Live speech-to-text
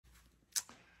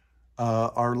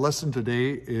Our lesson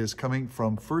today is coming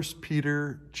from 1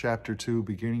 Peter chapter 2,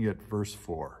 beginning at verse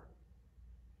 4.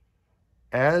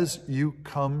 As you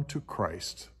come to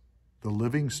Christ, the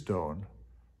living stone,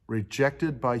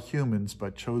 rejected by humans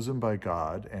but chosen by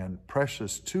God and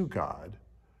precious to God,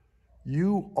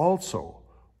 you also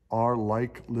are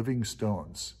like living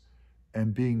stones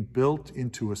and being built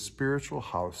into a spiritual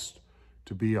house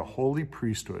to be a holy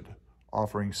priesthood,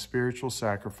 offering spiritual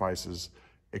sacrifices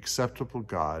acceptable to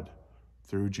God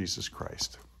through Jesus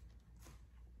Christ.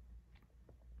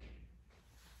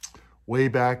 Way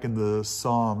back in the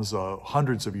Psalms,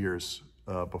 hundreds of years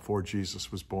before Jesus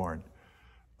was born,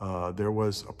 there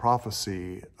was a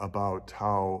prophecy about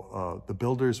how the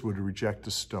builders would reject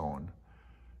a stone,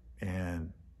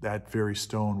 and that very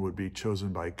stone would be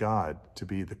chosen by God to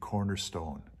be the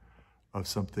cornerstone of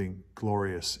something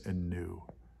glorious and new.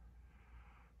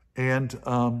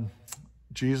 And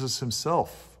Jesus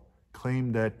himself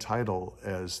claimed that title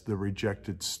as the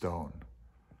rejected stone.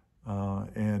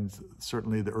 And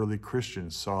certainly the early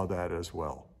Christians saw that as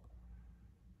well.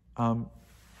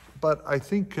 But I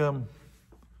think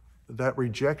that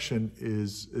rejection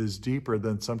is deeper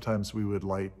than sometimes we would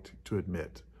like to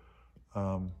admit.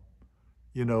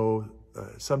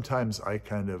 Sometimes I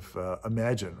kind of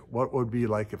imagine what it would be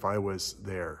like if I was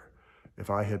there,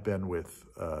 if I had been with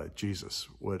Jesus.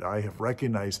 Would I have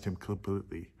recognized him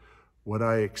completely? Would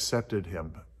I accepted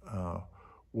him?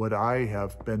 Would I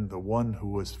have been the one who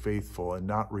was faithful and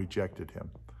not rejected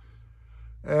him?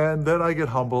 And then I get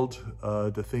humbled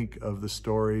to think of the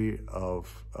story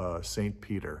of St.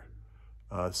 Peter,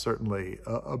 certainly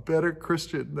a better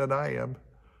Christian than I am.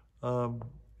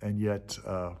 And yet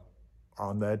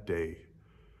on that day,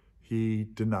 he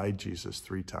denied Jesus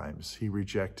 3 times. He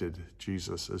rejected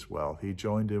Jesus as well. He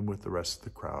joined in with the rest of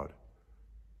the crowd.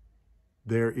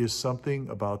 There is something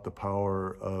about the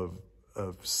power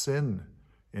of sin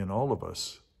in all of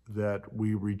us that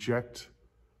we reject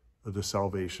the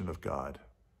salvation of God,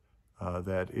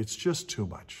 that it's just too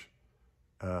much.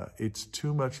 It's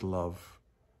too much love.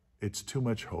 It's too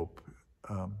much hope.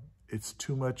 It's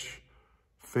too much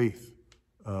faith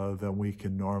than we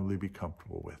can normally be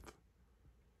comfortable with.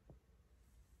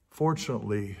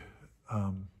 Fortunately,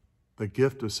 the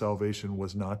gift of salvation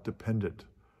was not dependent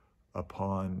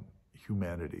upon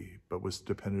humanity, but was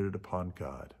dependent upon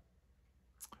God.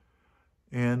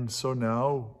 And so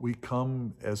now we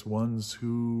come as ones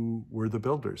who were the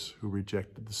builders who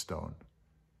rejected the stone.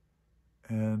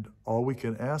 And all we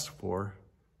can ask for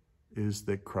is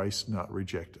that Christ not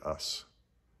reject us,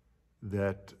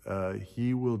 that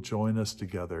he will join us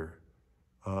together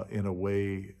in a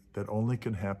way that only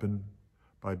can happen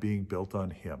by being built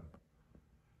on him.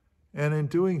 And in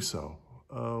doing so,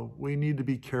 we need to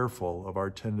be careful of our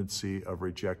tendency of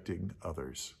rejecting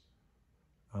others.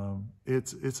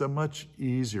 It's a much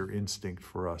easier instinct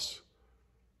for us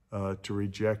to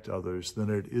reject others than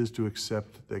it is to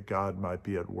accept that God might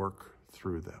be at work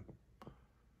through them.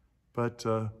 But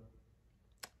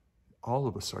all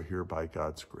of us are here by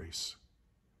God's grace.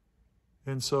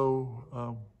 And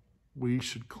so we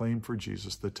should claim for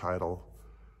Jesus the title,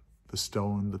 the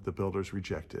stone that the builders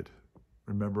rejected,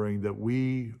 remembering that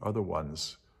we are the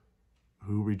ones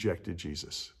who rejected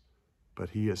Jesus, but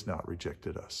he has not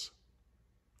rejected us.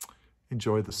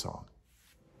 Enjoy the song.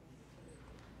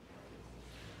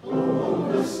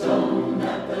 Oh, the stone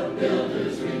that the builders